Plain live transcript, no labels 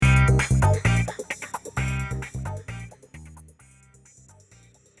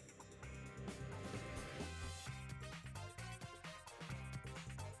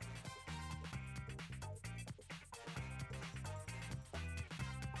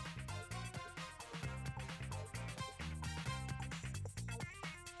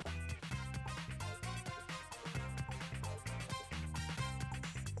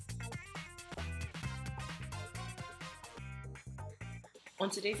On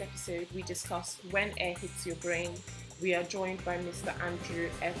today's episode, we discuss when air hits your brain. We are joined by Mr.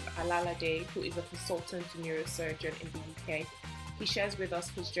 Andrew F. Alalade, who is a consultant neurosurgeon in the UK. He shares with us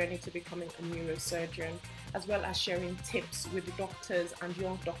his journey to becoming a neurosurgeon, as well as sharing tips with doctors and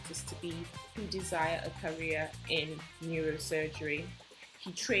young doctors to be who desire a career in neurosurgery.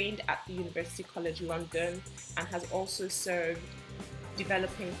 He trained at the University College London and has also served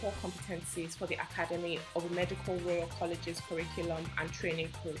developing core competencies for the Academy of Medical Royal College's curriculum and training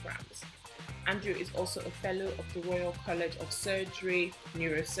programs. Andrew is also a fellow of the Royal College of Surgery,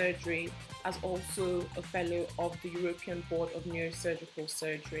 Neurosurgery, as also a fellow of the European Board of Neurosurgical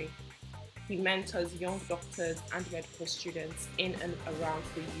Surgery. He mentors young doctors and medical students in and around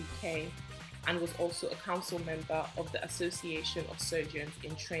the UK and was also a council member of the Association of Surgeons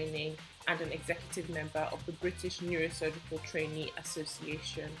in Training and an executive member of the British Neurosurgical Trainee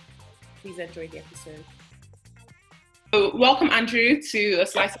Association. Please enjoy the episode. So welcome, Andrew, to A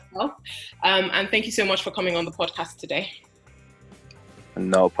Slice of Health, and thank you so much for coming on the podcast today.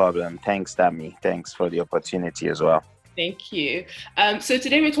 No problem. Thanks, Dami. Thanks for the opportunity as well. Thank you. So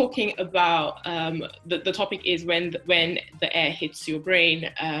today we're talking about, the topic is when the air hits your brain,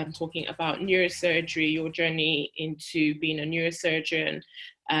 talking about neurosurgery, your journey into being a neurosurgeon,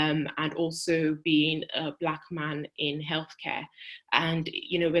 and also being a Black man in healthcare. And,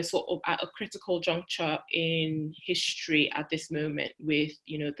 you know, we're sort of at a critical juncture in history at this moment with,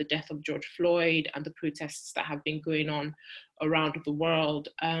 you know, the death of George Floyd and the protests that have been going on around the world.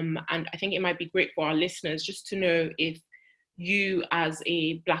 And I think it might be great for our listeners just to know if you as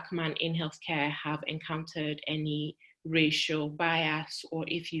a Black man in healthcare have encountered any racial bias, or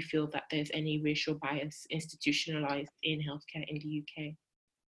if you feel that there's any racial bias institutionalized in healthcare in the UK.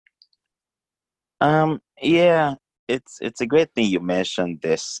 Yeah, it's a great thing you mentioned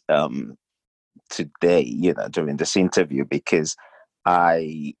this today, you know, during this interview, because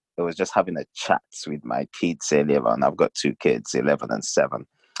I was just having a chat with my kids earlier on. I've got two kids, 11 and 7,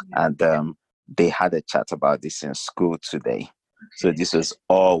 and they had a chat about this in school today. So this was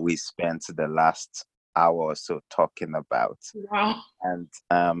all we spent the last hour or so talking about. Wow. And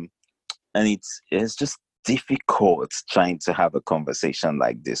it's just difficult trying to have a conversation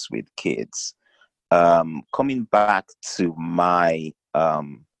like this with kids. Coming back to my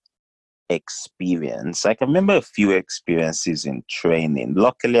experience, I can remember a few experiences in training.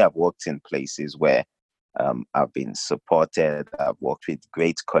 Luckily, I've worked in places where I've been supported. I've worked with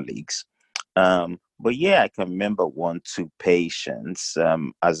great colleagues. But yeah, I can remember 1-2 patients.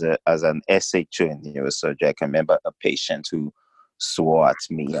 As an SHO in neurosurgery, I can remember a patient who swore at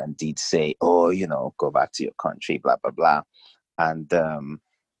me and did say, "Oh, you know, go back to your country, blah blah blah,"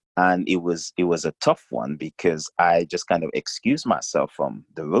 and it was a tough one because I just kind of excused myself from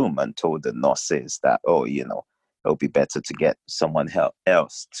the room and told the nurses that, oh, you know, it'll be better to get someone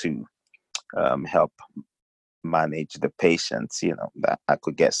else to help manage the patients, you know, that I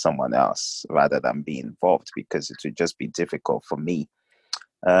could get someone else rather than be involved because it would just be difficult for me.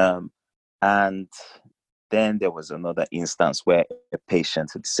 And then there was another instance where a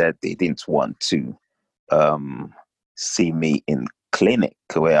patient had said they didn't want to see me in clinic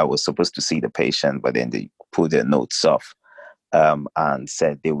where I was supposed to see the patient, but then they pulled their notes off and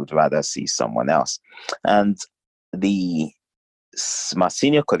said they would rather see someone else. And my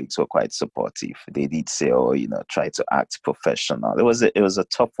senior colleagues were quite supportive. They did say, "Oh, you know, try to act professional." It was a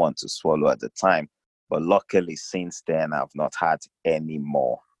tough one to swallow at the time, but luckily since then I've not had any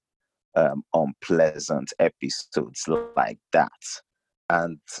more unpleasant episodes like that.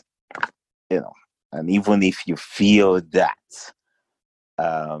 And you know, and even if you feel that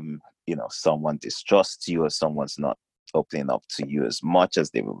you know, someone distrusts you or someone's not opening up to you as much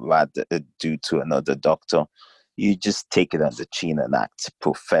as they would rather do to another doctor, you just take it on the chin and act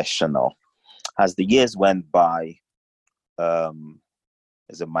professional. As the years went by,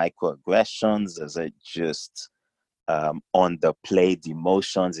 as a microaggressions, as a just underplayed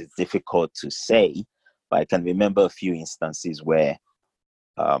emotions, it's difficult to say, but I can remember a few instances where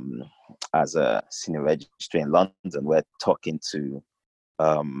as a senior registrar in London, we're talking to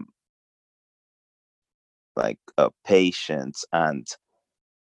like a patient, and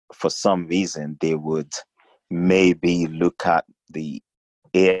for some reason they would maybe look at the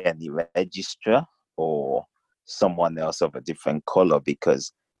A&E registrar or someone else of a different color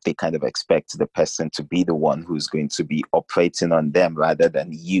because they kind of expect the person to be the one who's going to be operating on them rather than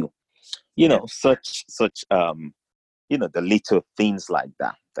you. You know, such you know, the little things like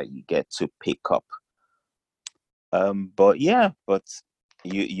that you get to pick up. But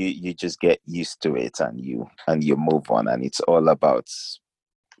you just get used to it and you move on, and it's all about,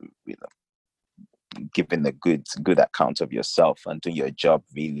 you know, giving a good account of yourself and doing your job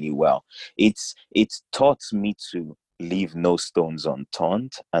really well. It's taught me to leave no stones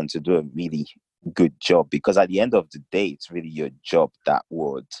unturned and to do a really good job, because at the end of the day, it's really your job that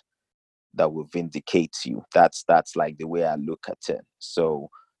will vindicate you. That's like the way I look at it. So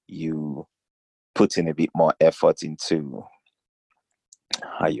you put in a bit more effort into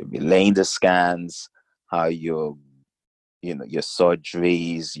how you're relaying the scans, how you're, your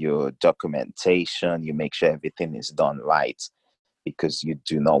surgeries, your documentation, you make sure everything is done right, because you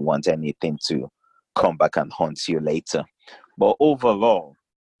do not want anything to come back and haunt you later. But overall,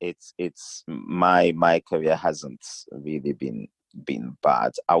 it's my career hasn't really been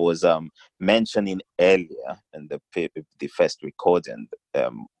bad. I was mentioning earlier in the first recording,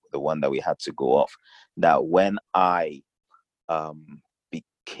 the one that we had to go off, that when I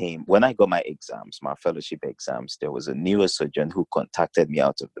when I got my exams, my fellowship exams, there was a neurosurgeon who contacted me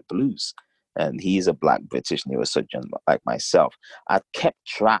out of the blues. And he's a Black British neurosurgeon like myself. I kept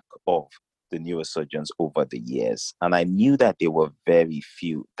track of the neurosurgeons over the years, and I knew that there were very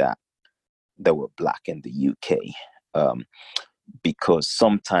few that were Black in the UK. Because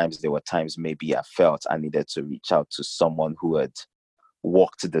sometimes there were times maybe I felt I needed to reach out to someone who had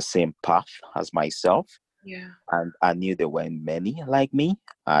walked the same path as myself. Yeah. And I knew there weren't many like me.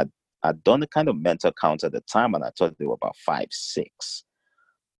 I'd done a kind of mental count at the time, and I thought there were about 5, 6.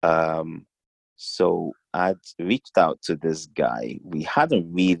 So I'd reached out to this guy. We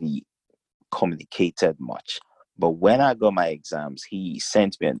hadn't really communicated much. But when I got my exams, he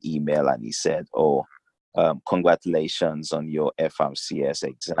sent me an email and he said, "Oh, congratulations on your FRCS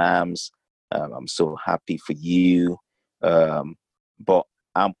exams. I'm so happy for you. But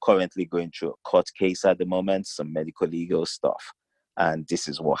I'm currently going through a court case at the moment, some medical legal stuff. And this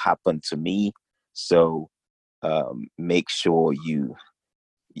is what happened to me. So make sure you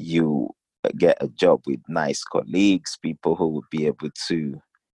get a job with nice colleagues, people who will be able to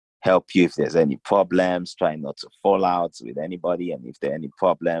help you if there's any problems. Try not to fall out with anybody. And if there are any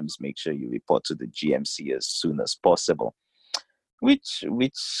problems, make sure you report to the GMC as soon as possible." Which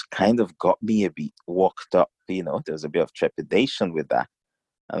kind of got me a bit worked up. There was a bit of trepidation with that.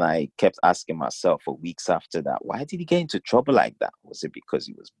 And I kept asking myself for weeks after that, why did he get into trouble like that? Was it because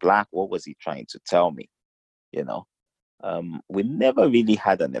he was Black? What was he trying to tell me? We never really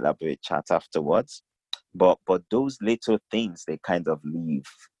had an elaborate chat afterwards, but those little things, they kind of leave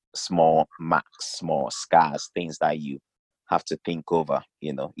small marks, small scars, things that you have to think over,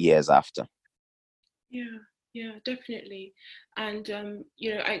 years after. Yeah, definitely. And,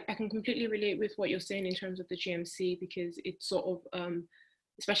 I can completely relate with what you're saying in terms of the GMC, because it's sort of,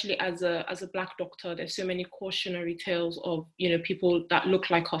 especially as a Black doctor, there's so many cautionary tales of, people that look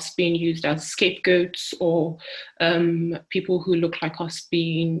like us being used as scapegoats, or people who look like us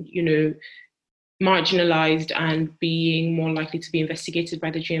being, marginalized and being more likely to be investigated by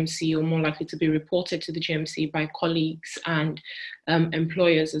the GMC, or more likely to be reported to the GMC by colleagues and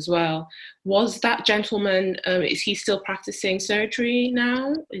employers as well. Was that gentleman, is he still practicing surgery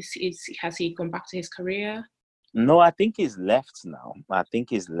now? Has he gone back to his career? No, I think he's left now. I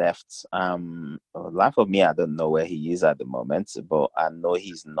think he's left. Life of me, I don't know where he is at the moment, but I know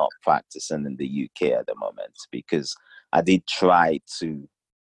he's not practicing in the UK at the moment, because I did try to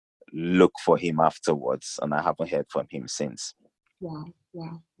look for him afterwards, and I haven't heard from him since. Wow.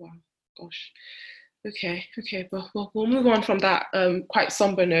 Gosh. Okay, but we'll move on from that quite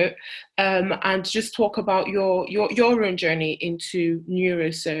somber note, and just talk about your own journey into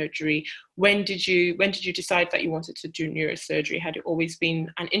neurosurgery. When did you decide that you wanted to do neurosurgery? Had it always been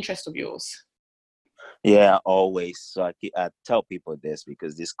an interest of yours? Yeah, always. So I tell people this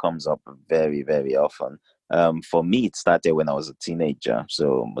because this comes up very, very often. For me, it started when I was a teenager.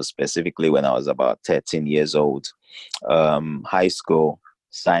 So more specifically, when I was about 13 years old. High school,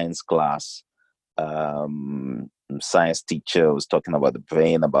 science class. Science teacher was talking about the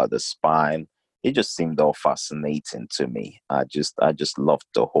brain, about the spine. It just seemed all fascinating to me. I just loved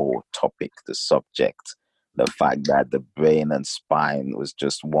the whole topic, the subject, the fact that the brain and spine was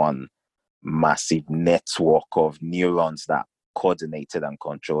just one massive network of neurons that coordinated and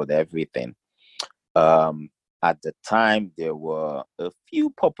controlled everything. At the time, there were a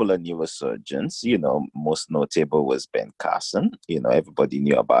few popular neurosurgeons. Most notable was Ben Carson. Everybody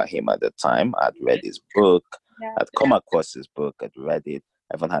knew about him at the time. I'd read his book. Yeah. I'd come across his book. I'd read it.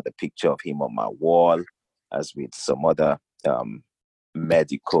 I even had a picture of him on my wall, as with some other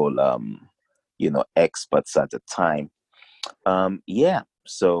medical, experts at the time.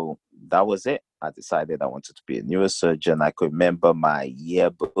 So that was it. I decided I wanted to be a neurosurgeon. I could remember my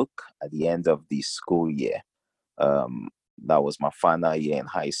yearbook at the end of the school year. That was my final year in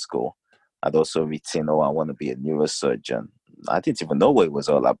high school. I'd also written, oh, I want to be a neurosurgeon. I didn't even know what it was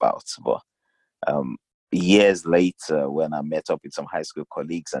all about. But um, years later, when I met up with some high school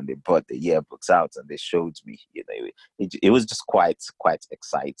colleagues and they brought the yearbooks out and they showed me, it was just quite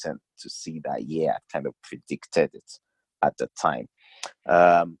exciting to see that. Yeah, I kind of predicted it at the time.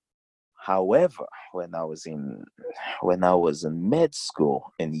 Um, However, when I was in med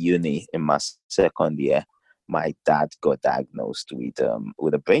school in uni in my second year, my dad got diagnosed with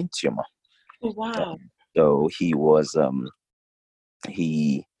a brain tumor. Oh, wow. So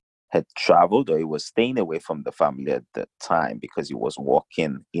he had traveled, or he was staying away from the family at the time because he was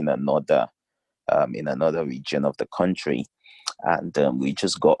working in another region of the country, and we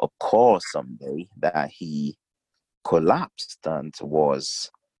just got a call someday that he collapsed and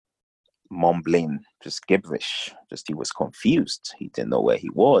was mumbling just gibberish. Just he was confused. He didn't know where he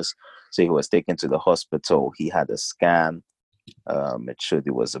was. So he was taken to the hospital. He had a scan. It showed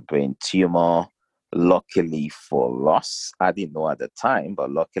it was a brain tumor. Luckily for us, I didn't know at the time,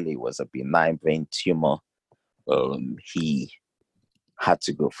 but luckily it was a benign brain tumor. He had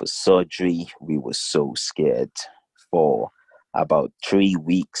to go for surgery. We were so scared. For about 3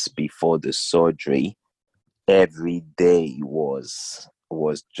 weeks before the surgery, every day was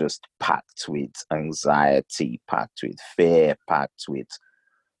just packed with anxiety, packed with fear, packed with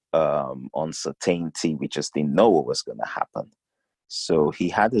uncertainty. We just didn't know what was going to happen. So he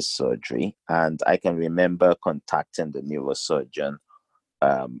had his surgery, and I can remember contacting the neurosurgeon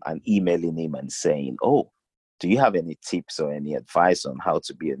and emailing him and saying, "Oh, do you have any tips or any advice on how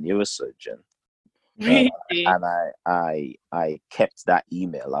to be a neurosurgeon?" Uh, Really? and I kept that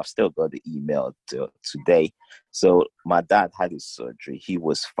email. I've still got the email today. So my dad had his surgery. He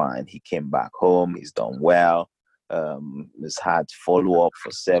was fine. He came back home. He's done well. He's had follow up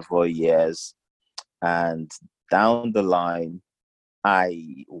for several years. And down the line,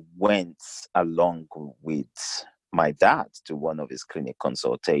 I went along with my dad to one of his clinic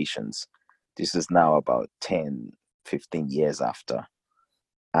consultations. This is now about 10, 15 years after,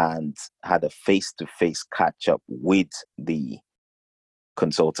 and had a face-to-face catch-up with the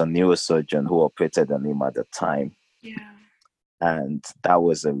consultant neurosurgeon who operated on him at the time. Yeah. And that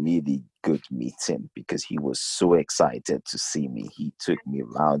was a really good meeting because he was so excited to see me. He took me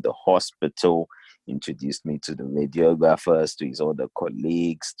around the hospital, introduced me to the radiographers, to his other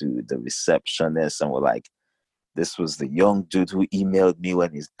colleagues, to the receptionists, and we're like, this was the young dude who emailed me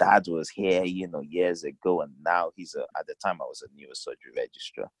when his dad was here, years ago. And now at the time I was a neurosurgery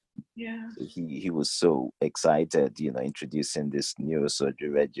registrar. Yeah. So he was so excited, introducing this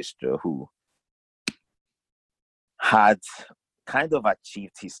neurosurgery registrar who had kind of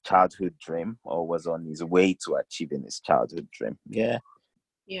achieved his childhood dream, or was on his way to achieving his childhood dream. Yeah.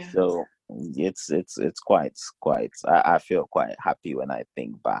 Yeah. So it's quite I feel quite happy when I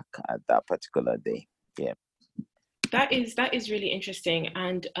think back at that particular day. Yeah. That is really interesting,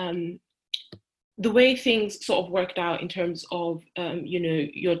 and the way things sort of worked out in terms of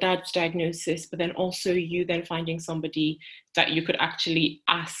your dad's diagnosis, but then also you then finding somebody that you could actually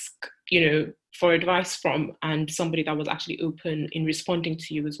ask for advice from, and somebody that was actually open in responding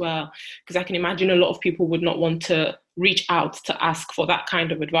to you as well, because I can imagine a lot of people would not want to reach out to ask for that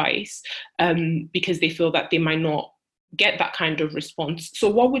kind of advice, because they feel that they might not get that kind of response. So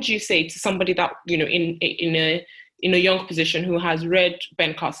what would you say to somebody that in a young position who has read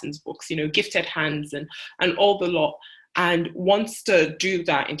Ben Carson's books, Gifted Hands and all the lot, and wants to do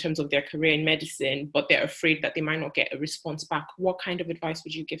that in terms of their career in medicine, but they're afraid that they might not get a response back? What kind of advice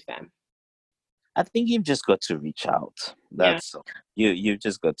would you give them? I think you've just got to reach out. Yeah, That's you've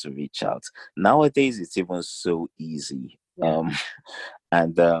just got to reach out. Nowadays it's even so easy. yeah,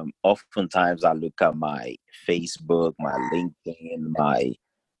 And oftentimes I look at my Facebook, my LinkedIn, my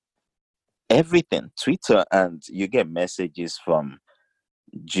everything, Twitter, and you get messages from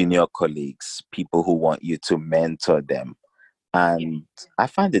junior colleagues, people who want you to mentor them. yeah, And I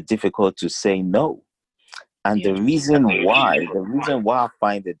find it difficult to say no. And yeah, the reason why I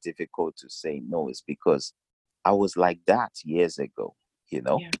find it difficult to say no is because I was like that years ago, you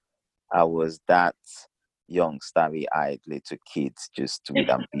know. yeah. I was that young, starry-eyed little kid, just with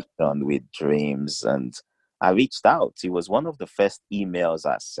ambition, with dreams, and I reached out. It was one of the first emails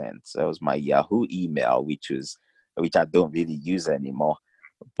I sent. It was my Yahoo email, which I don't really use anymore.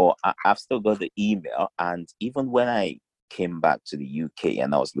 But I've still got the email, and even when I came back to the UK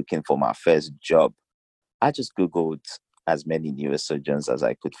and I was looking for my first job, I just Googled as many neurosurgeons as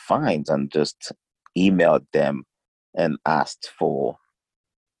I could find and just emailed them and asked for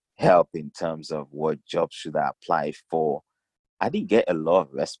help in terms of what jobs should I apply for. I didn't get a lot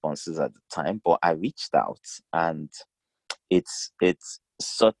of responses at the time, but I reached out, and it's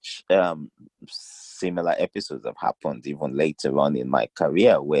such similar episodes have happened even later on in my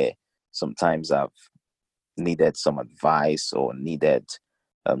career, where sometimes I've needed some advice or needed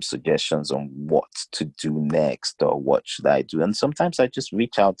suggestions on what to do next or what should I do. And sometimes I just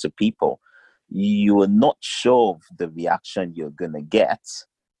reach out to people. You are not sure of the reaction you're going to get,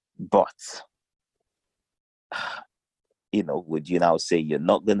 but, would you now say you're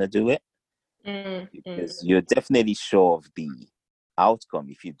not going to do it? Because you're definitely sure of the outcome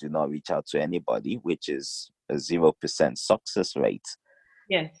if you do not reach out to anybody, which is a 0% success rate.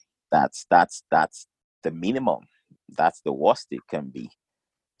 Yes. That's the minimum. That's the worst it can be.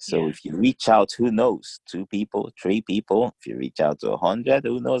 So if you reach out, who knows? 2 people, 3 people. If you reach out to 100,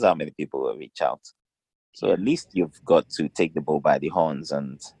 who knows how many people will reach out? So at least you've got to take the bull by the horns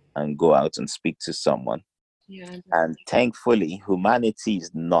and go out and speak to someone. Yeah. And thankfully, humanity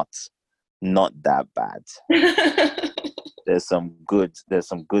is not that bad. There's some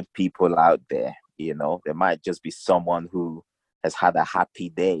good people out there. There might just be someone who has had a happy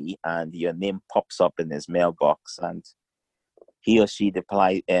day and your name pops up in his mailbox and he or she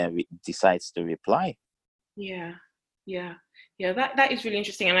decides to reply. Yeah, that is really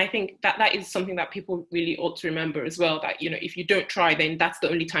interesting, and I think that is something that people really ought to remember as well. That if you don't try, then that's the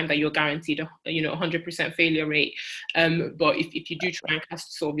only time that you're guaranteed 100% failure rate. But if you do try and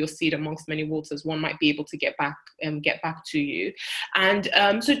cast sort of your seed amongst many waters, one might be able to get back to you. And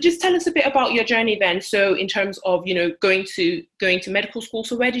so just tell us a bit about your journey then. So in terms of going to medical school.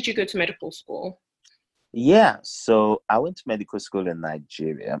 So where did you go to medical school? Yeah, so I went to medical school in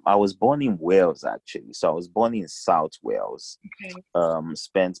Nigeria. I was born in Wales, actually. So I was born in South Wales. Okay.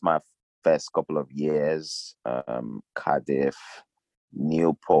 Spent my first couple of years, Cardiff,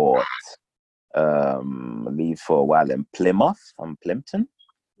 Newport, lived for a while in Plymouth and Plimpton,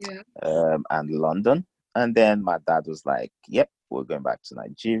 and London. And then my dad was like, yep, we're going back to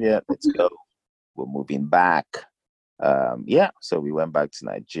Nigeria. Let's go. We're moving back. So we went back to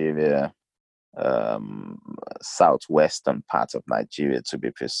Nigeria. Southwestern part of Nigeria, to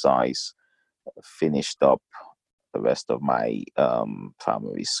be precise. Finished up the rest of my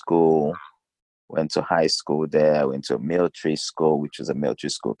primary school. Went to high school there. Went to a military school, which was a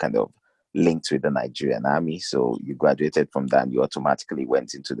military school kind of linked with the Nigerian army. So you graduated from that, and you automatically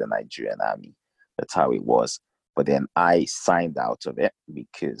went into the Nigerian army. That's how it was. But then I signed out of it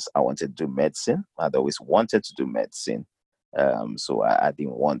because I wanted to do medicine. I'd always wanted to do medicine. So I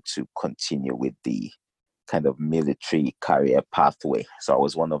didn't want to continue with the kind of military career pathway. So I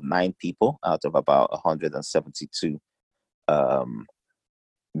was one of 9 people out of about 172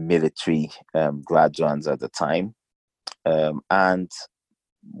 military graduates at the time, and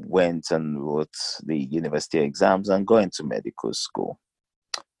went and wrote the university exams and got into medical school.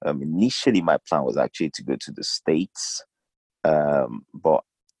 Initially, my plan was actually to go to the States, but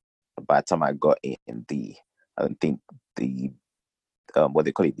by the time I got in, I don't think the what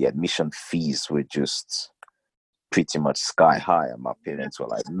they call it, the admission fees were just pretty much sky high, and my parents were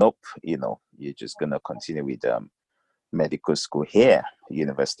like, nope, you're just gonna continue with medical school here,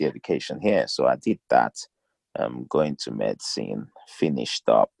 university education here. So I did that, going to medicine, finished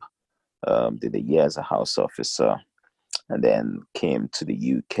up, did a year as a house officer, and then came to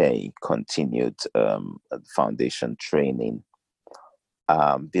the UK, continued foundation training,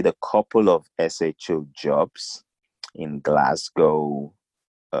 did a couple of SHO jobs in Glasgow,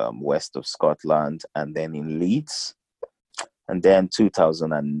 west of Scotland, and then in Leeds. And then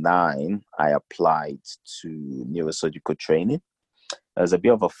 2009, I applied to neurosurgical training. There's a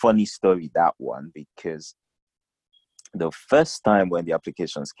bit of a funny story, that one, because the first time when the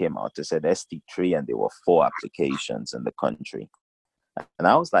applications came out, they said ST3 and there were 4 applications in the country. And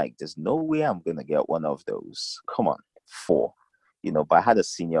I was like, there's no way I'm going to get one of those. Come on, 4. But I had a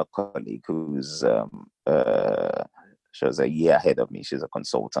senior colleague who's she was a year ahead of me. She's a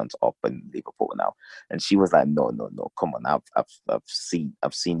consultant up in Liverpool now, and she was like, "No, come on! I've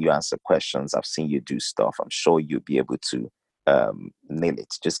seen you answer questions. I've seen you do stuff. I'm sure you'll be able to nail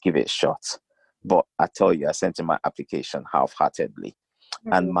it. Just give it a shot." But I tell you, I sent in my application half-heartedly,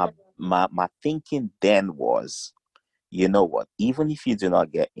 and my thinking then was, you know what? Even if you do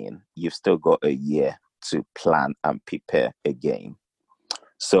not get in, you've still got a year to plan and prepare again.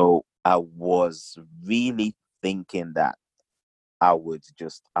 So I was really thinking that I would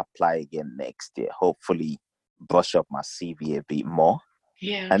just apply again next year, hopefully brush up my CV a bit more,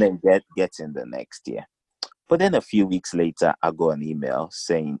 and then get in the next year. But then a few weeks later, I got an email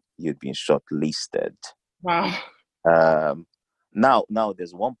saying you'd been shortlisted. Wow. Now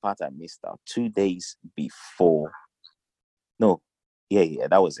there's one part I missed out. 2 days before. No, yeah,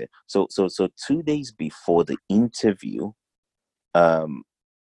 that was it. So 2 days before the interview,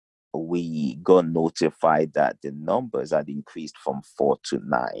 we got notified that the numbers had increased from 4 to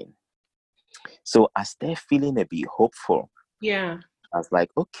 9. So I started feeling a bit hopeful. Yeah. I was like,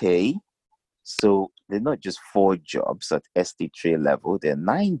 okay, so they're not just 4 jobs at ST3 level, they're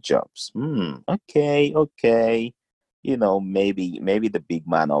 9 jobs. Okay. Maybe the big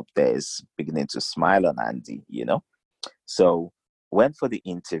man up there is beginning to smile on Andy. So went for the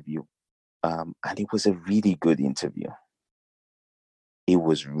interview, and it was a really good interview. It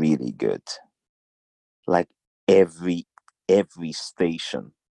was really good. Like every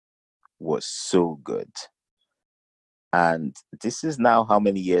station was so good. And this is now how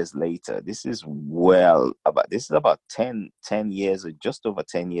many years later? This is about 10 years, or just over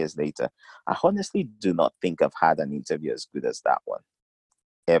 10 years later. I honestly do not think I've had an interview as good as that one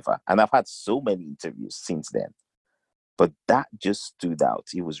ever. And I've had so many interviews since then. But that just stood out.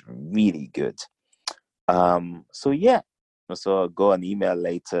 It was really good. So yeah. So I got an email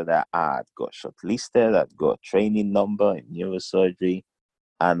later that I had got shortlisted, I'd got a training number in neurosurgery,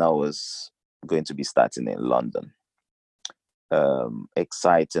 and I was going to be starting in London.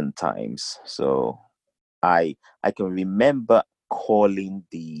 Exciting times. So I can remember calling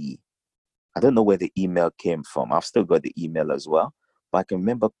I don't know where the email came from. I've still got the email as well, but I can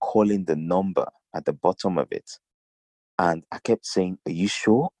remember calling the number at the bottom of it. And I kept saying, "Are you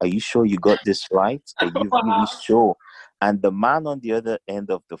sure? Are you sure you got this right? Are you really sure?" And the man on the other end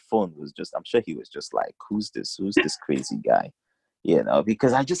of the phone I'm sure he was just like, "Who's this? Who's this crazy guy?"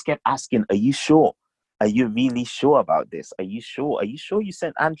 Because I just kept asking, "Are you sure? Are you really sure about this? Are you sure? Are you sure you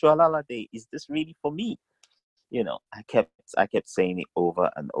sent Andrew Alalade? Is this really for me?" I kept saying it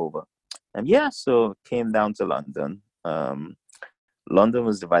over and over. And yeah, so came down to London. London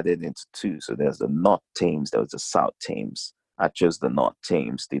was divided into two. So there's the North Thames, there was the South Thames. I chose the North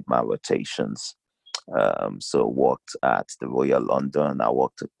Thames, did my rotations. So worked at the Royal London. I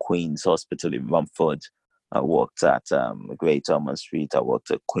worked at Queen's Hospital in Romford. I worked at Great Ormond Street. I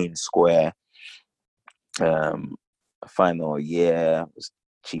worked at Queen Square. Final year, was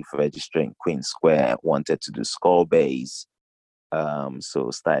chief registrar in Queen Square. Wanted to do skull base.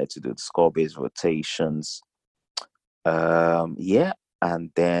 So started to do the skull base rotations. Yeah,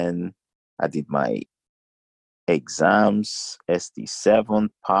 and then I did my exams, ST7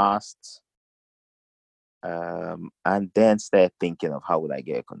 passed, and then started thinking of how would I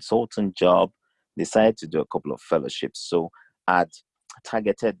get a consultant job. Decided to do a couple of fellowships. So I'd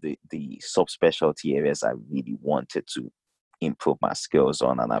targeted the subspecialty areas I really wanted to improve my skills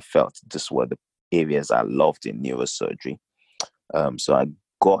on, and I felt this were the areas I loved in neurosurgery. So I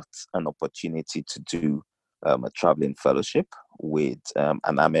got an opportunity to do a traveling fellowship with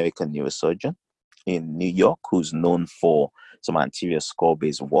an American neurosurgeon in New York who's known for some anterior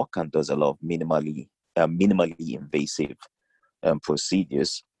skull-based work and does a lot of minimally invasive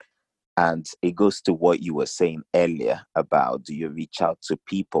procedures. And it goes to what you were saying earlier about, do you reach out to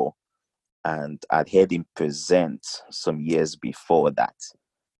people? And I'd heard him present some years before that.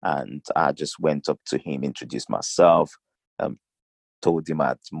 And I just went up to him, introduced myself, told him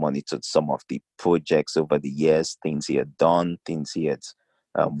I'd monitored some of the projects over the years, things he had done, things he had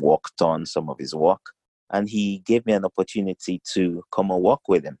worked on, some of his work. And he gave me an opportunity to come and work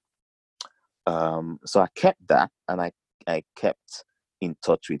with him. So I kept that, and I kept in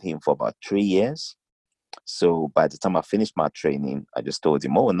touch with him for about 3 years. So by the time I finished my training, I just told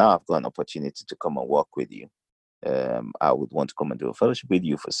him, "Oh, now I've got an opportunity to come and work with you. I would want to come and do a fellowship with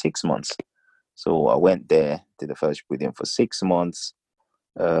you for 6 months." So I went there, did a fellowship with him for 6 months,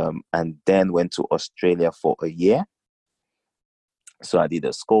 and then went to Australia for a year. So I did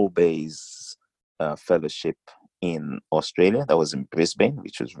a skull-based fellowship in Australia. That was in Brisbane,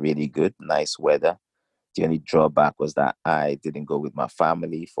 which was really good, nice weather. The only drawback was that I didn't go with my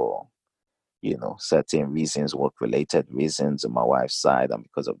family for, certain reasons, work-related reasons on my wife's side and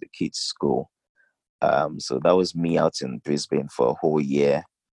because of the kids' school. So that was me out in Brisbane for a whole year,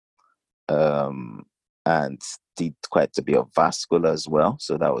 and did quite a bit of vascular as well.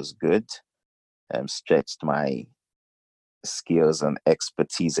 So that was good. Stretched my skills and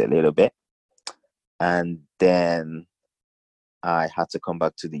expertise a little bit. And then I had to come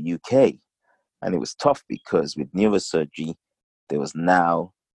back to the UK. And it was tough because with neurosurgery, there was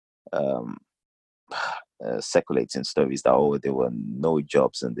now circulating stories that, there were no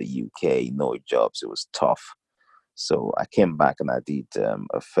jobs in the UK, no jobs. It was tough. So I came back and I did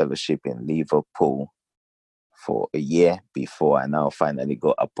a fellowship in Liverpool for a year before I now finally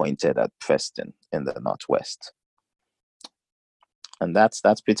got appointed at Preston in the Northwest. And that's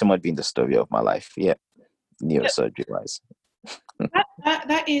pretty much been the story of my life. Yeah, neurosurgery wise.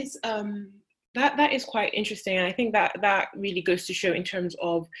 that is quite interesting, and I think that really goes to show in terms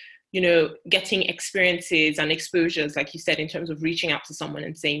of getting experiences and exposures, like you said, in terms of reaching out to someone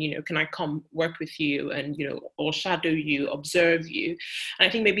and saying, can I come work with you and, or shadow you, observe you. And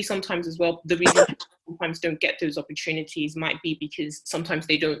I think maybe sometimes as well, the reason sometimes don't get those opportunities might be because sometimes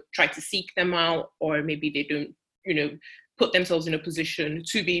they don't try to seek them out, or maybe they don't, put themselves in a position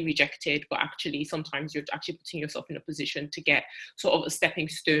to be rejected, but actually sometimes you're actually putting yourself in a position to get sort of a stepping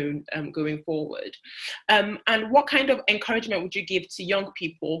stone going forward. And what kind of encouragement would you give to young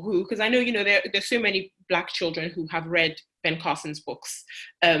people who, because I know, there's so many Black children who have read Ben Carson's books.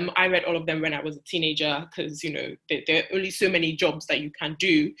 I read all of them when I was a teenager because, there are only so many jobs that you can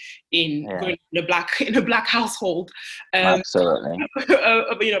do in going in a black household. Absolutely.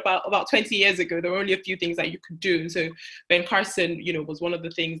 About 20 years ago, there were only a few things that you could do. And so Ben Carson, was one of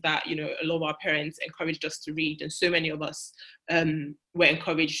the things that, a lot of our parents encouraged us to read. And so many of us were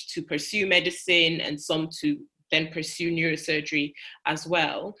encouraged to pursue medicine, and some to then pursue neurosurgery as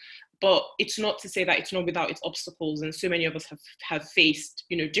well. But it's not to say that it's not without its obstacles. And so many of us have faced,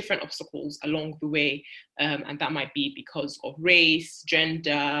 different obstacles along the way. And that might be because of race,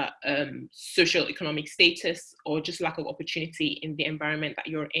 gender, social economic status, or just lack of opportunity in the environment that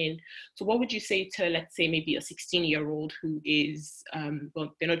you're in. So what would you say to, let's say, maybe a 16-year-old who is,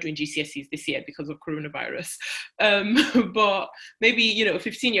 well, they're not doing GCSEs this year because of coronavirus, but maybe, a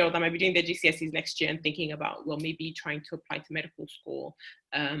 15-year-old that might be doing their GCSEs next year and thinking about, well, maybe trying to apply to medical school,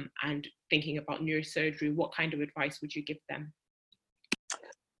 and thinking about neurosurgery, what kind of advice would you give them?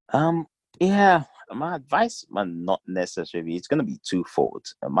 Yeah, my advice might not necessarily, it's going to be twofold.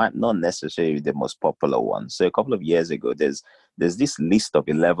 It might not necessarily be the most popular one. So a couple of years ago, there's this list of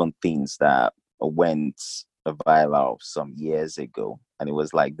 11 things that went viral some years ago. And it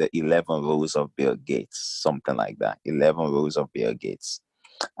was like the 11 rules of Bill Gates, something like that. 11 rules of Bill Gates.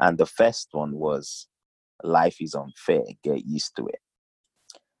 And the first one was, life is unfair, get used to it.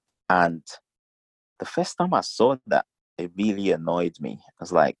 And the first time I saw that, it really annoyed me. I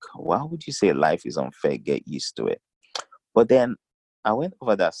was like, why would you say life is unfair? Get used to it. But then I went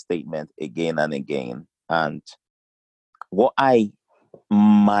over that statement again and again. And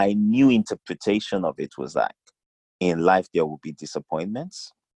my new interpretation of it was like, in life, there will be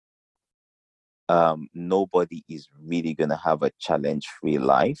disappointments. Nobody is really going to have a challenge-free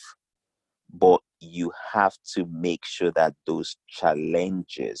life. But you have to make sure that those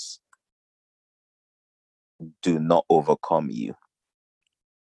challenges do not overcome you.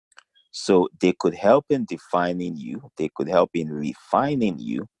 So they could help in defining you, they could help in refining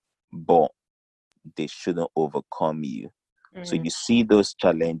you, but they shouldn't overcome you. So you see those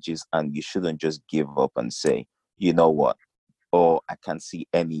challenges and you shouldn't just give up and say, you know what, or I can't see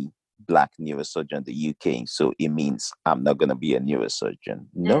any Black neurosurgeon in the UK, so it means I'm not going to be a neurosurgeon.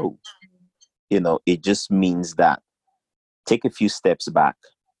 No, it just means that take a few steps back,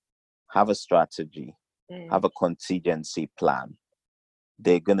 have a strategy, have a contingency plan.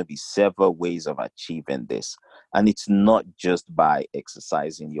 There are going to be several ways of achieving this. And it's not just by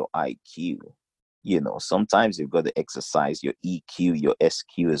exercising your IQ. Sometimes you've got to exercise your EQ, your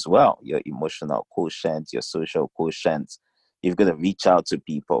SQ as well, your emotional quotient, your social quotient. You've got to reach out to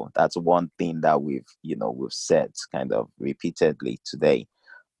people. That's one thing that we've said kind of repeatedly today.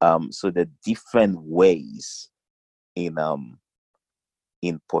 So the different ways in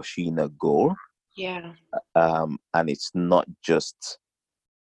pursuing a goal. Yeah. And it's not just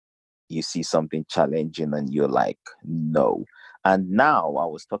you see something challenging and you're like, no. And now I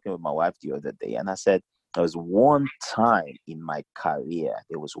was talking with my wife the other day and I said, there was one time in my career,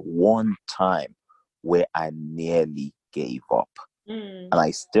 there was one time where I nearly gave up. And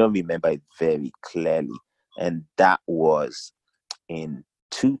I still remember it very clearly. And that was in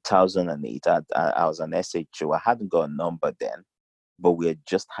 2008. I was an SHO. I hadn't got a number then, but we had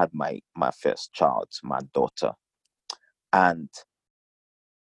just had my first child, my daughter. And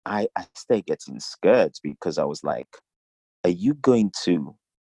I started getting scared because I was like, are you going to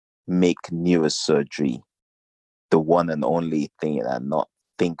make neurosurgery the one and only thing and not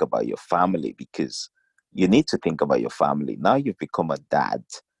think about your family? Because you need to think about your family. Now you've become a dad.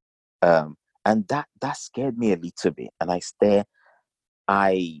 And that scared me a little bit. And I stay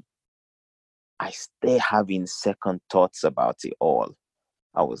having second thoughts about it all.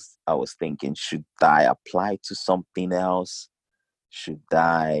 I was thinking, should I apply to something else? Should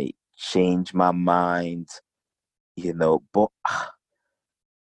I change my mind? But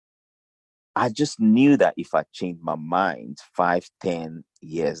I just knew that if I changed my mind 5-10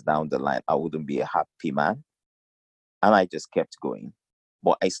 years down the line, I wouldn't be a happy man. And I just kept going.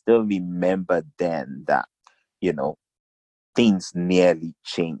 But I still remember then that, things nearly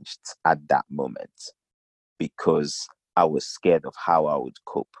changed at that moment because I was scared of how I would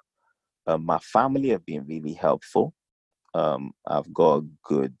cope. My family have been really helpful. I've got a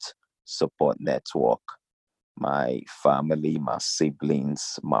good support network. My family, my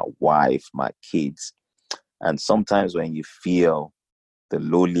siblings, my wife, my kids. And sometimes when you feel the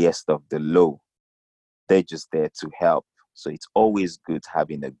lowliest of the low, they're just there to help. So it's always good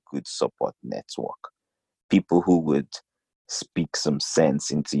having a good support network. People who would speak some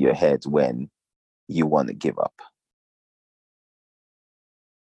sense into your head when you want to give up.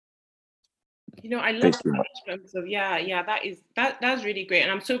 I love Pretty that much. in terms of that's really great,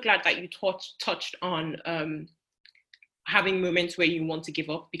 and I'm so glad that you touched on having moments where you want to give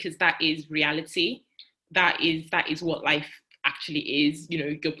up, because that is reality. That is what life actually is.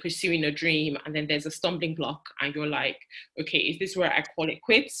 You're pursuing a dream and then there's a stumbling block and you're like, okay, is this where I call it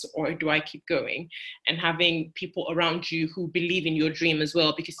quits or do I keep going? And having people around you who believe in your dream as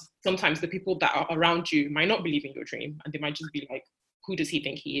well, because sometimes the people that are around you might not believe in your dream and they might just be like, who does he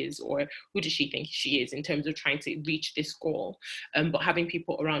think he is, or who does she think she is, in terms of trying to reach this goal. But having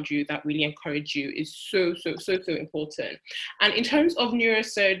people around you that really encourage you is so, so, so, so important. And in terms of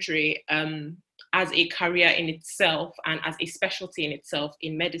neurosurgery, as a career in itself and as a specialty in itself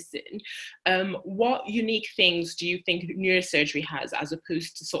in medicine, what unique things do you think neurosurgery has as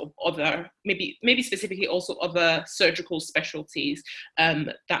opposed to sort of other, maybe specifically also other surgical specialties,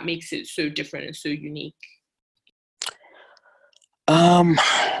 that makes it so different and so unique? Um,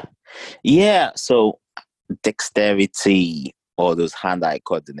 yeah, so dexterity, all those hand-eye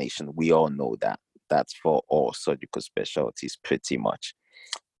coordination, we all know that. That's for all surgical specialties pretty much.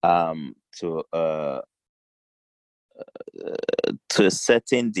 To to a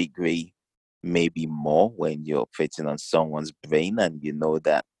certain degree, maybe more when you're operating on someone's brain and you know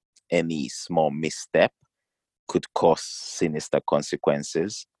that any small misstep could cause sinister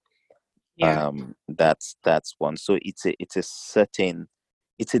consequences. Yeah, That's one. So it's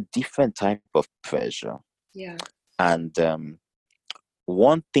a different type of pressure. yeah, And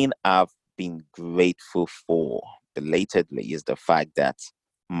one thing I've been grateful for belatedly is the fact that,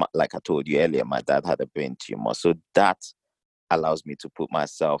 like I told you earlier, my dad had a brain tumor. So that allows me to put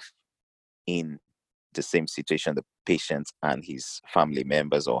myself in the same situation the patient and his family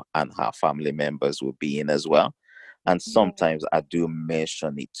members or and her family members will be in as well. And yeah, sometimes I do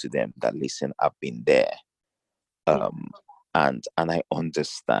mention it to them that, listen, I've been there. yeah, Um, and I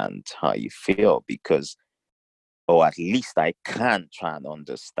understand how you feel because, or at least I can try and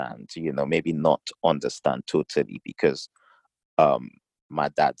understand, maybe not understand totally because um my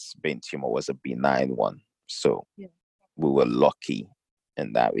dad's brain tumor was a benign one. So yeah, we were lucky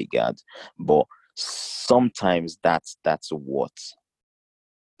in that regard. But sometimes that's what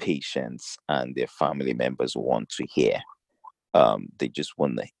patients and their family members want to hear. They just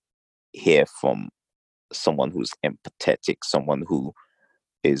want to hear from someone who's empathetic, someone who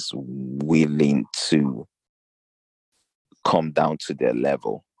is willing to come down to their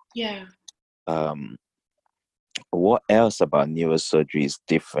level. yeah, Um, what else about neurosurgery is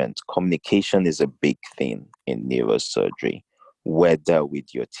different? Communication is a big thing in neurosurgery, whether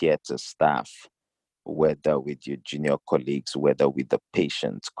with your theater staff, whether with your junior colleagues, whether with the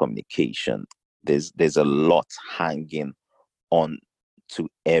patient, communication. There's a lot hanging on to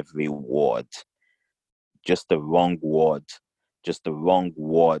every word. Just the wrong word, just the wrong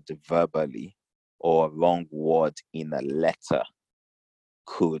word verbally, or a wrong word in a letter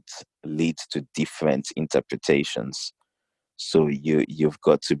could lead to different interpretations. So you've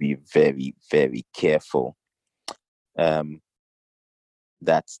got to be very, very careful. Um,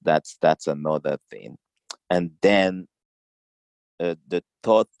 that's another thing. And then the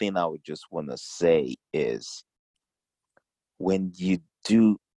third thing I would just want to say is when you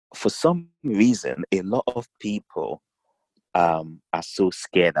do, for some reason, a lot of people are so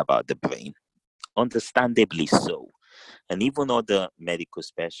scared about the brain, understandably so. And even other medical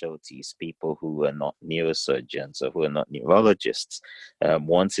specialties, people who are not neurosurgeons or who are not neurologists,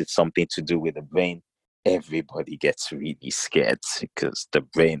 once it's something to do with the brain, everybody gets really scared because the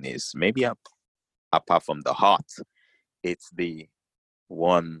brain is maybe apart from the heart, it's the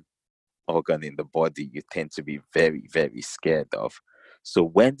one organ in the body you tend to be very, very scared of. So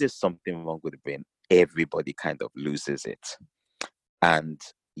when there's something wrong with the brain, everybody kind of loses it. And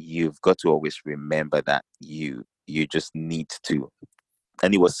you've got to always remember that you just need to.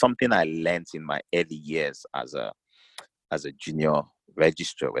 And it was something I learned in my early years as a junior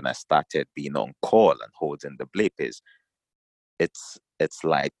registrar when I started being on call and holding the blip is it's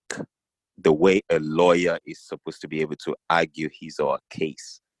like the way a lawyer is supposed to be able to argue his or her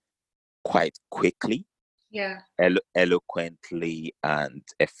case quite quickly, yeah, eloquently, and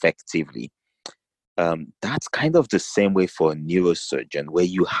effectively. That's kind of the same way for a neurosurgeon, where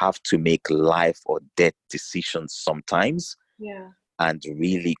you have to make life or death decisions sometimes, and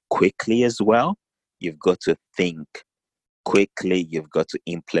really quickly as well. You've got to think quickly. You've got to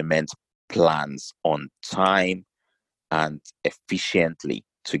implement plans on time and efficiently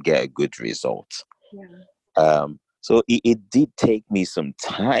to get a good result. So it did take me some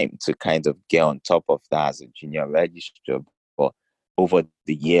time to kind of get on top of that as a junior registrar, but over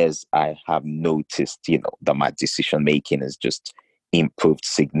the years, I have noticed, that my decision making has just improved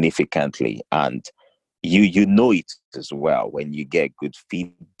significantly. And you know it as well when you get good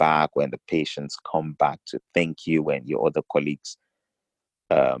feedback, when the patients come back to thank you, when your other colleagues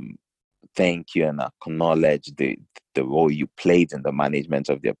um, thank you and acknowledge the role you played in the management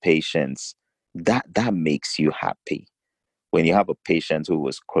of their patients. That makes you happy. When you have a patient who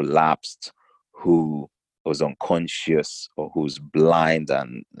was collapsed, who was unconscious, or who's blind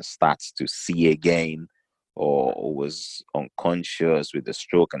and starts to see again, or was unconscious with a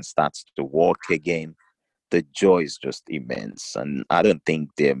stroke and starts to walk again, the joy is just immense. And I don't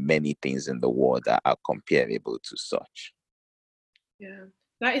think there are many things in the world that are comparable to such. Yeah,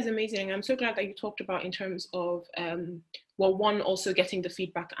 that is amazing. I'm so glad that you talked about in terms of, well, one, also getting the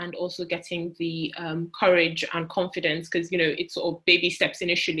feedback and also getting the courage and confidence, because, it's sort of baby steps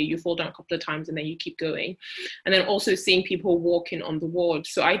initially. You fall down a couple of times and then you keep going. And then also seeing people walking on the ward.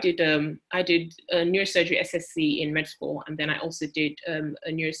 So I did a neurosurgery SSC in med school, and then I also did a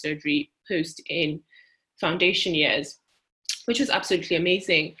neurosurgery post in foundation years, which was absolutely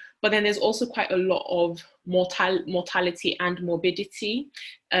amazing. But then there's also quite a lot of mortality and morbidity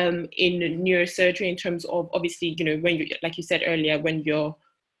in neurosurgery, in terms of, obviously, when you, like you said earlier, when you're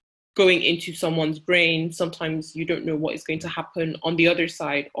going into someone's brain, sometimes you don't know what is going to happen on the other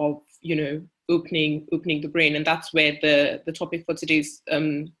side of, opening the brain. And that's where the topic for today's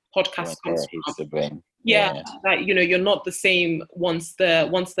podcast comes from. The brain. Yeah, that you're not the same once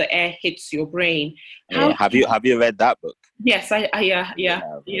the air hits your brain. Have you read that book? Yes, I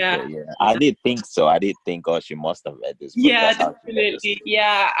I did think so. I did think, oh, she must have read this book. Yeah, definitely.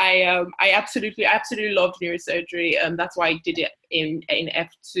 Yeah, I absolutely loved neurosurgery. That's why I did it in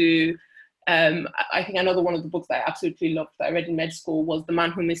F2. I think another one of the books that I absolutely loved that I read in med school was The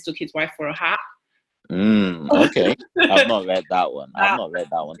Man Who Mistook His Wife for a Hat. Okay. I've not read that one. Yeah,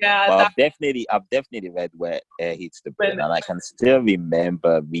 but I've definitely read Where Air Hits the Brain, and I can still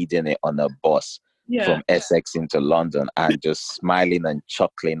remember reading it on a bus from Essex into London and just smiling and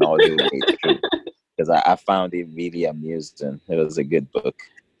chuckling all the way through, because I found it really amusing. It was a good book.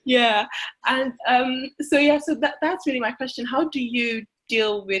 Yeah, and so that's really my question. How do you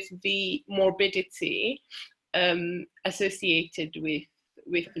deal with the morbidity associated with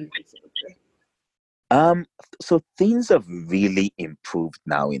neurosurgery? So things have really improved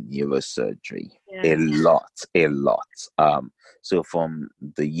now in neurosurgery. A lot. So from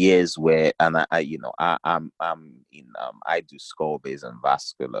the years where, and I'm in I do skull base and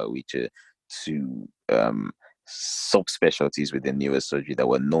vascular, which are two subspecialties within neurosurgery that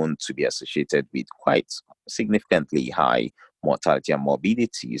were known to be associated with quite significantly high mortality and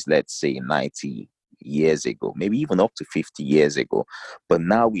morbidities, let's say 90 years ago, maybe even up to 50 years ago. But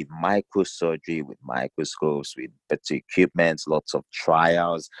now with microsurgery, with microscopes, with better equipment, lots of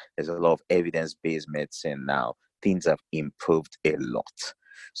trials, there's a lot of evidence-based medicine now. Things have improved a lot.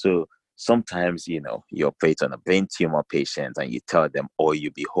 So sometimes, you operate on a brain tumor patient and you tell them, oh,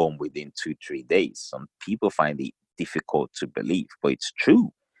 you'll be home within 2-3 days. Some people find it difficult to believe, but it's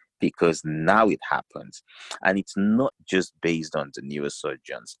true, because now it happens. And it's not just based on the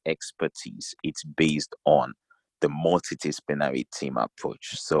neurosurgeon's expertise, it's based on the multidisciplinary team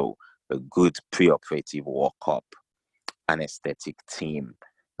approach. So a good preoperative workup, anesthetic team,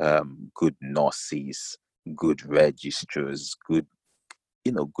 good nurses, good registrars, good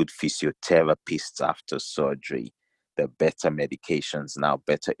physiotherapists after surgery, the better medications now,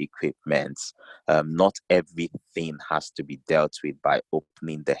 better equipment. Not everything has to be dealt with by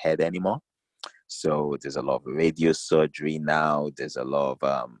opening the head anymore. So there's a lot of radiosurgery now. There's a lot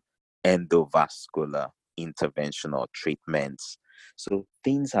of endovascular interventional treatments. So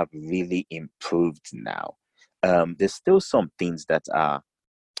things have really improved now. There's still some things that are,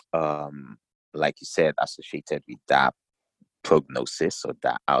 like you said, associated with that prognosis or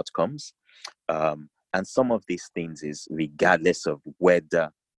that outcomes. And some of these things is regardless of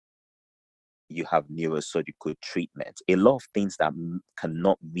whether you have neurosurgical treatment. A lot of things that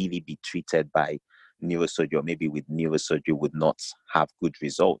cannot really be treated by neurosurgery, or maybe with neurosurgery would not have good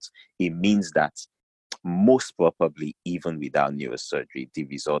results. It means that most probably, even without neurosurgery, the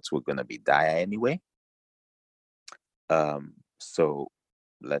results were going to be dire anyway. So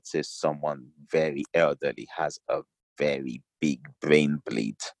let's say someone very elderly has a very big brain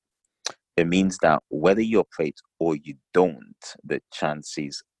bleed, it means that whether you operate or you don't, the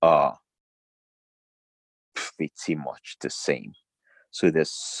chances are pretty much the same. So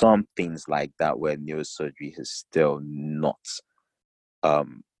there's some things like that where neurosurgery is still not,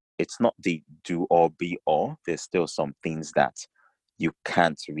 it's not the do or be all. There's still some things that you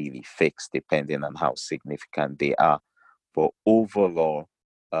can't really fix depending on how significant they are. But overall,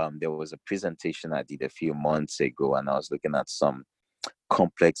 there was a presentation I did a few months ago, and I was looking at some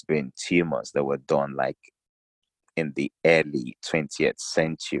complex brain tumors that were done like in the early 20th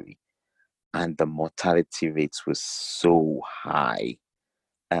century, and the mortality rates was so high.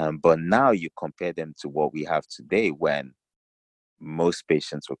 But now you compare them to what we have today, when most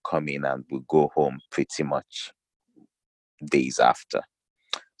patients will come in and will go home pretty much days after.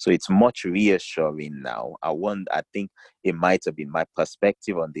 So it's much reassuring now. I think it might have been, my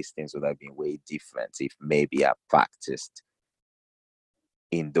perspective on these things would have been way different if maybe I practiced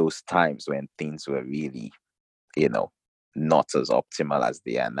in those times when things were really, not as optimal as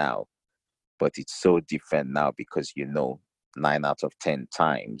they are now. But it's so different now because 9 out of 10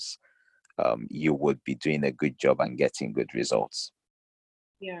 times you would be doing a good job and getting good results.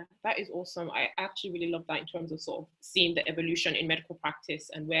 Yeah, that is awesome. I actually really love that in terms of sort of seeing the evolution in medical practice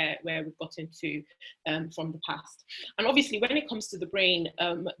and where we've gotten to from the past. And obviously, when it comes to the brain,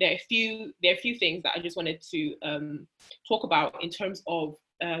 there are a few things that I just wanted to talk about in terms of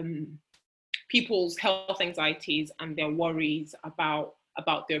people's health anxieties and their worries about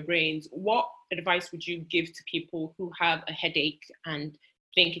their brains. What advice would you give to people who have a headache and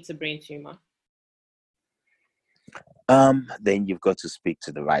think it's a brain tumor? Then you've got to speak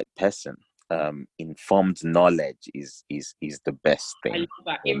to the right person. Informed knowledge is the best I thing. love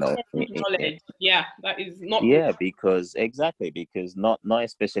that. Informed knowledge. Yeah, that is not. Yeah, because not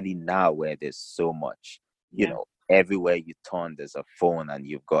especially now where there's so much, everywhere you turn, there's a phone and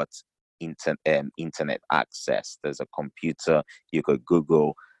you've got internet access. There's a computer, you could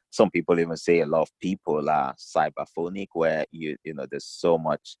Google. Some people even say a lot of people are cyberphonic, where there's so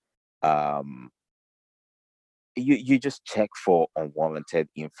much. You just check for unwarranted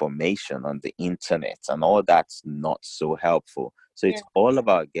information on the internet, and all that's not so helpful. So it's all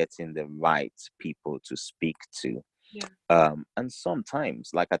about getting the right people to speak to. And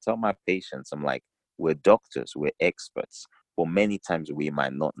sometimes, like I tell my patients, I'm like, we're doctors, we're experts, but many times we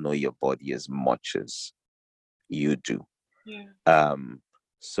might not know your body as much as you do.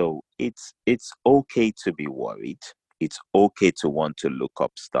 So it's okay to be worried. It's okay to want to look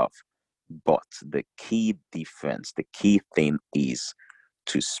up stuff. But the key difference, the key thing is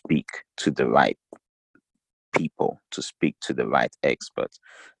to speak to the right people, to speak to the right experts.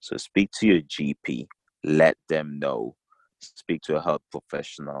 So speak to your GP, let them know. Speak to a health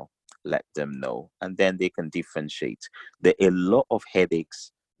professional, let them know. And then they can differentiate. A lot of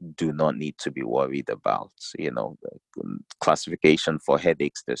headaches do not need to be worried about. The classification for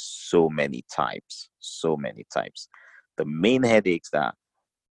headaches, there's so many types. The main headaches that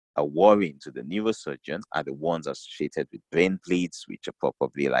are worrying to the neurosurgeon are the ones associated with brain bleeds, which are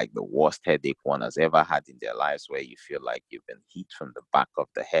probably like the worst headache one has ever had in their lives, where you feel like you've been hit from the back of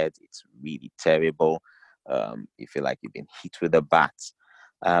the head. It's really terrible. You feel like you've been hit with a bat.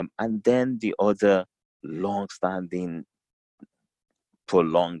 And then the other long-standing,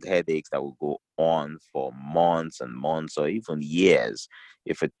 prolonged headaches that will go on for months and months or even years.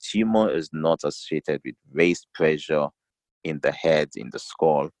 If a tumor is not associated with raised pressure in the head, in the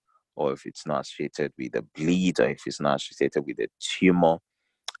skull, or if it's not associated with a bleed, or if it's not associated with a tumor,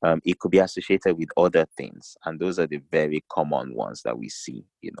 it could be associated with other things. And those are the very common ones that we see,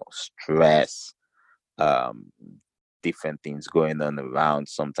 stress, different things going on around,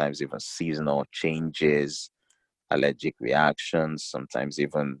 sometimes even seasonal changes, allergic reactions, sometimes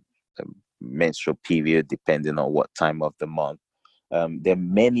even the menstrual period, depending on what time of the month. There are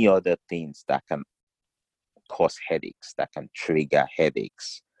many other things that can cause headaches, that can trigger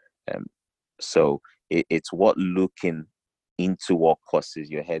headaches. So it's what looking into what causes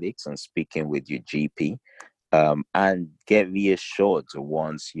your headaches and speaking with your GP, and get reassured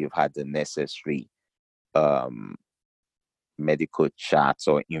once you've had the necessary medical chats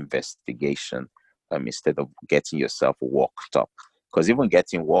or investigation, instead of getting yourself worked up. Because even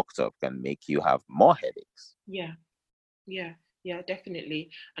getting worked up can make you have more headaches. Yeah, definitely.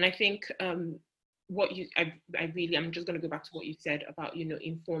 And I think I'm just going to go back to what you said about,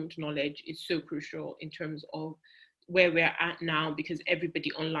 informed knowledge is so crucial in terms of where we're at now, because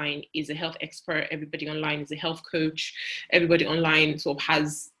everybody online is a health expert, everybody online is a health coach, everybody online sort of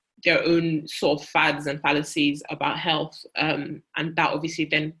has their own sort of fads and fallacies about health, and that obviously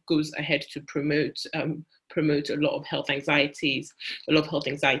then goes ahead to promote a lot of health anxieties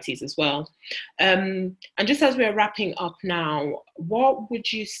as well. And just as we're wrapping up now, what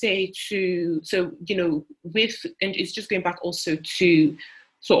would you say to, so, with, and it's just going back also to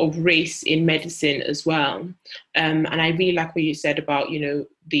sort of race in medicine as well. And I really like what you said about,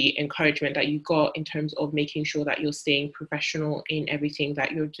 the encouragement that you got in terms of making sure that you're staying professional in everything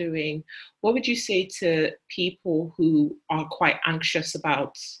that you're doing. What would you say to people who are quite anxious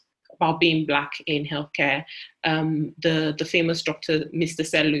about being Black in healthcare? The famous doctor, Mr.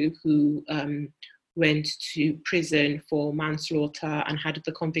 Sellu, who went to prison for manslaughter and had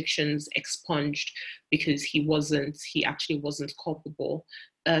the convictions expunged because he actually wasn't culpable,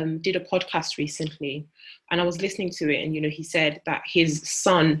 did a podcast recently, and I was listening to it, and he said that his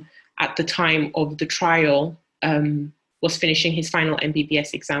son at the time of the trial was finishing his final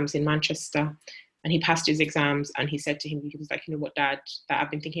MBBS exams in Manchester, and he passed his exams, and he said to him, he was like, what, Dad, that I've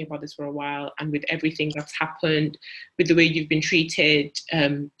been thinking about this for a while, and with everything that's happened, with the way you've been treated,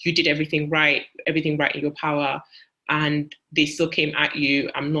 you did everything right in your power, and they still came at you.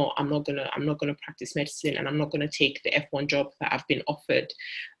 I'm not gonna practice medicine, and I'm not gonna take the F1 job that I've been offered.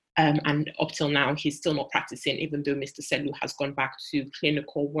 And up till now, he's still not practicing, even though Mr. Sellu has gone back to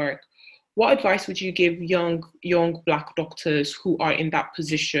clinical work. What advice would you give young Black doctors who are in that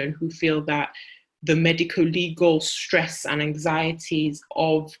position, who feel that the medical legal stress and anxieties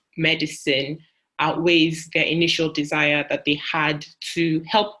of medicine outweighs their initial desire that they had to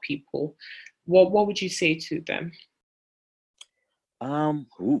help people? What would you say to them?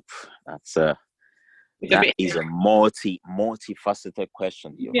 That is a multifaceted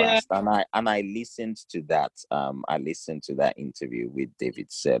question you've asked, and I listened to that. I listened to that interview with David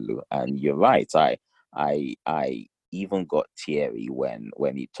Sellu, and you're right. I even got teary when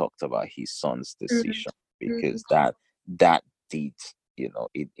he talked about his son's decision, because that did,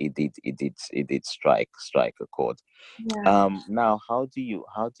 it did strike a chord. Now, how do you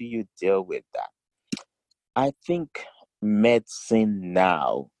deal with that? I think medicine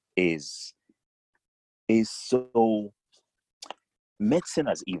now is so, medicine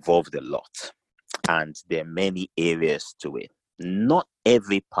has evolved a lot, and there are many areas to it. Not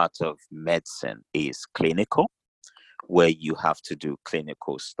every part of medicine is clinical, where you have to do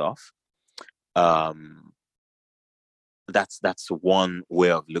clinical stuff. That's one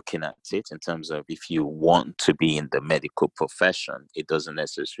way of looking at it, in terms of, if you want to be in the medical profession, it doesn't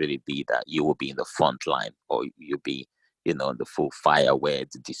necessarily be that you will be in the front line, or you'll be the full fire, where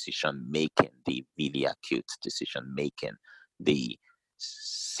the decision making, the really acute decision making, the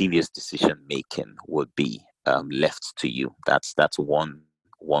serious decision making would be left to you. That's one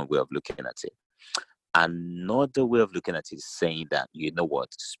way of looking at it. Another way of looking at it is saying that,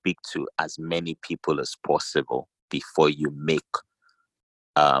 speak to as many people as possible before you make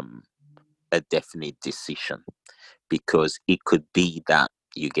a definite decision, because it could be that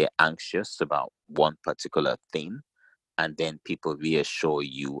you get anxious about one particular thing, and then people reassure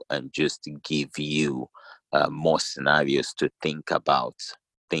you and just give you more scenarios to think about,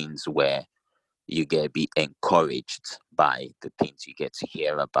 things where you get to be encouraged by the things you get to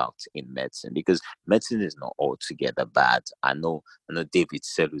hear about in medicine, because medicine is not altogether bad. I know David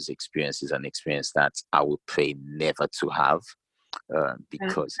Sellu's experience is an experience that I would pray never to have,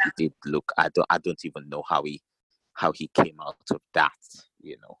 because it did look, I don't even know how he came out of that,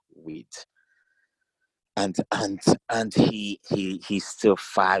 with, and he's still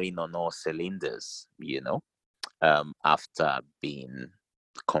firing on all cylinders, after being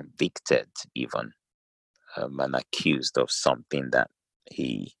convicted, even, and accused of something that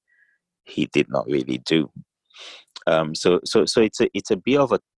he did not really do. So it's a bit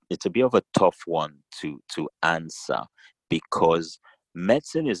of a tough one to answer, because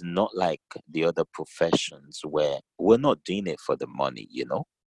medicine is not like the other professions, where we're not doing it for the money.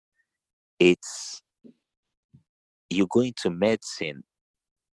 It's, you go into medicine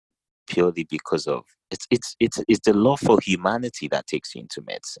purely because of it's the love for humanity that takes you into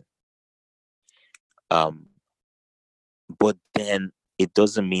medicine. But then it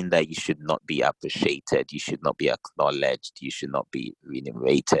doesn't mean that you should not be appreciated, you should not be acknowledged, you should not be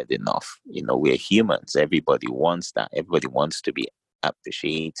remunerated enough. We're humans. Everybody wants that. Everybody wants to be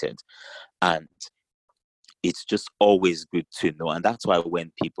appreciated. And it's just always good to know. And that's why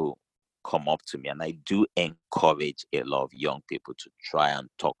when people come up to me, and I do encourage a lot of young people to try and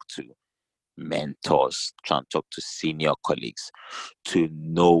talk to mentors, try and talk to senior colleagues, to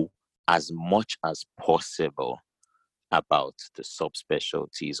know as much as possible about the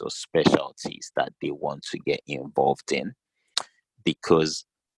subspecialties or specialties that they want to get involved in, because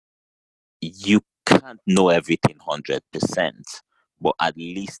you can't know everything 100%, but at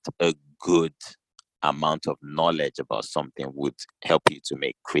least a good amount of knowledge about something would help you to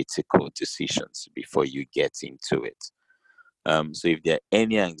make critical decisions before you get into it. So if there are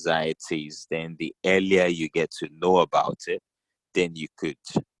any anxieties, then the earlier you get to know about it, then you could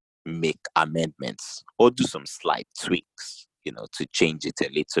make amendments or do some slight tweaks, to change it a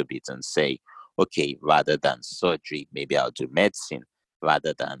little bit and say, okay, rather than surgery, maybe I'll do medicine.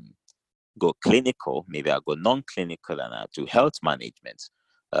 Rather than go clinical, maybe I'll go non-clinical and I'll do health management.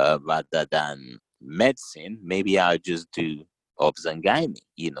 Rather than medicine, maybe I'll just do obs and gynae,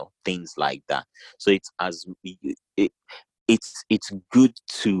 things like that. So it's good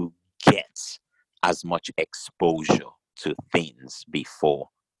to get as much exposure to things before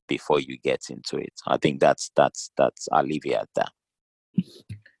you get into it. I think that's I'll leave it at that.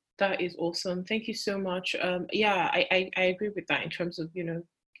 That is awesome. Thank you so much. I agree with that in terms of,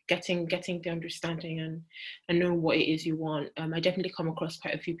 getting the understanding and knowing what it is you want. I definitely come across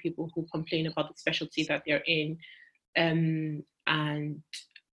quite a few people who complain about the specialty that they're in, and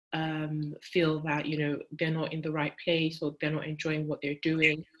feel that they're not in the right place or they're not enjoying what they're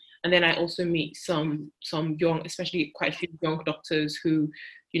doing. And then I also meet some young, especially quite a few young doctors who,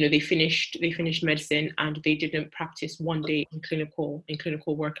 they finished medicine and they didn't practice one day in clinical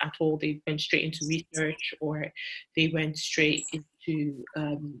work at all. They went straight into research, or they went straight into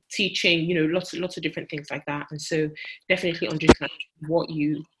teaching. Lots of different things like that. And so definitely understand what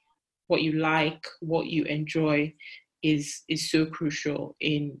you like, what you enjoy is so crucial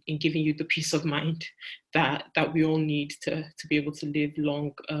in giving you the peace of mind that we all need to be able to live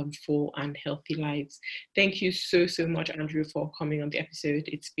long, full and healthy lives. Thank you so much, Andrew, for coming on the episode.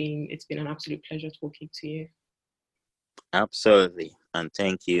 It's been an absolute pleasure talking to you. Absolutely. And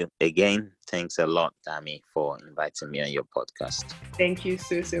thank you again. Thanks a lot, Dami, for inviting me on your podcast. Thank you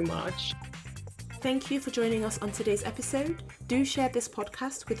so much. Thank you for joining us on today's episode. Do share this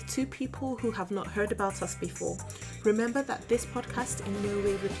podcast with 2 people who have not heard about us before. Remember that this podcast in no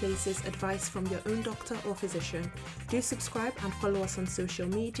way replaces advice from your own doctor or physician. Do subscribe and follow us on social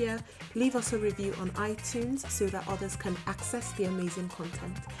media. Leave us a review on iTunes so that others can access the amazing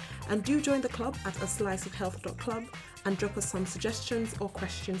content. And do join the club at asliceofhealth.club and drop us some suggestions or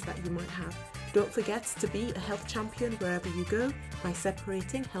questions that you might have. Don't forget to be a health champion wherever you go by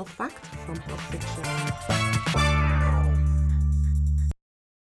separating health fact from health fiction.